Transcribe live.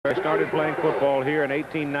They started playing football here in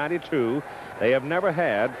 1892. They have never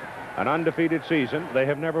had an undefeated season. They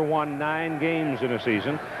have never won 9 games in a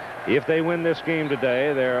season. If they win this game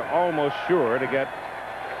today, they're almost sure to get,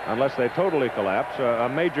 unless they totally collapse, a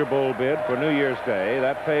major bowl bid for New Year's Day.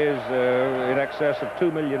 That pays in excess of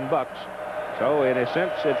 $2 million. So in a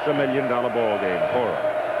sense, it's a $1 million ball game for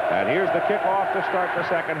them. And here's the kickoff to start the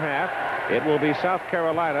second half. It will be South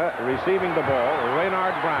Carolina receiving the ball.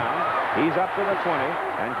 Raynard Brown. He's up to the 20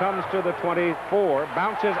 and comes to the 24,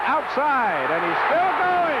 bounces outside, and he's still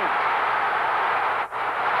going.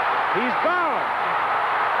 He's gone.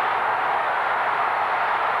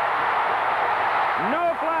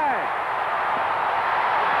 No flag.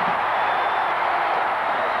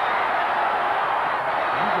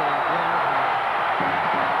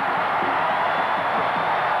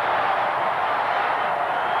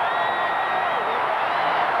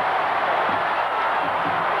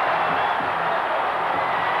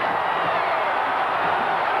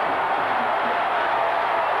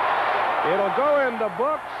 It'll go in the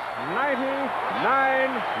books,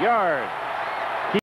 99 yards.